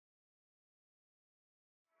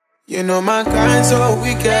You know mankind so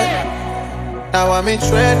wicked. Now I'm in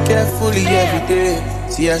tread carefully every day.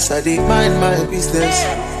 See as I dey mind my business.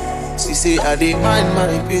 See say I dey mind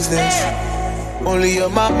my business. Only your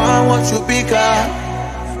mama want you bigger.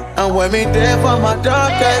 And when me there for my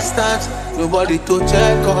darkest times, nobody to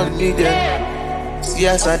check on me then. See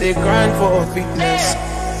as I dey grind for fitness.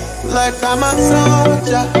 Like I'm a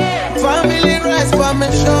soldier, family rests for my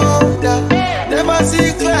shoulder. Never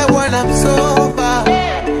see clear when I'm sober.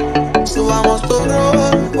 So I must to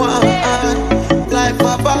roll one like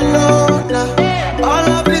Papa Lona. All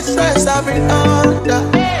of this stress I've been under.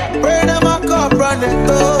 Pray that my cup running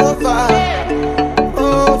over.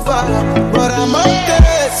 But I'm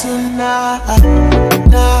okay tonight.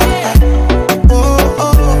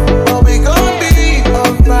 Oh, we gon' be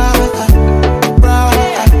alright.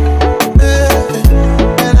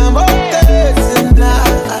 And I'm okay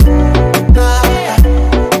tonight.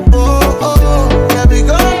 Yeah, we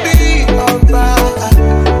gon' be alright.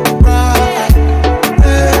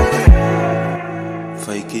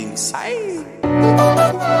 Vikings.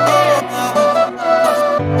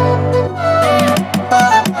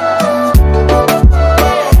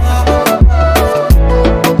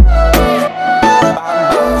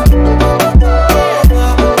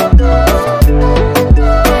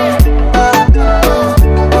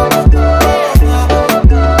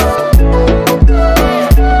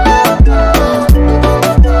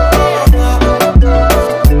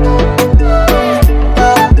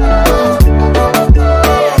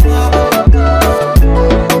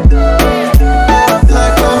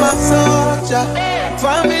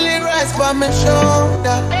 Family rests by my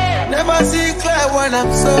shoulder. Never see clear when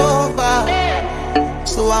I'm sober.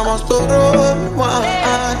 So I must to roll one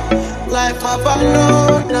like Papa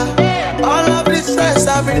Lona. All of this stress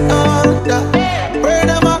I've been under. Pray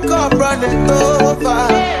that my cup running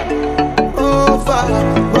over.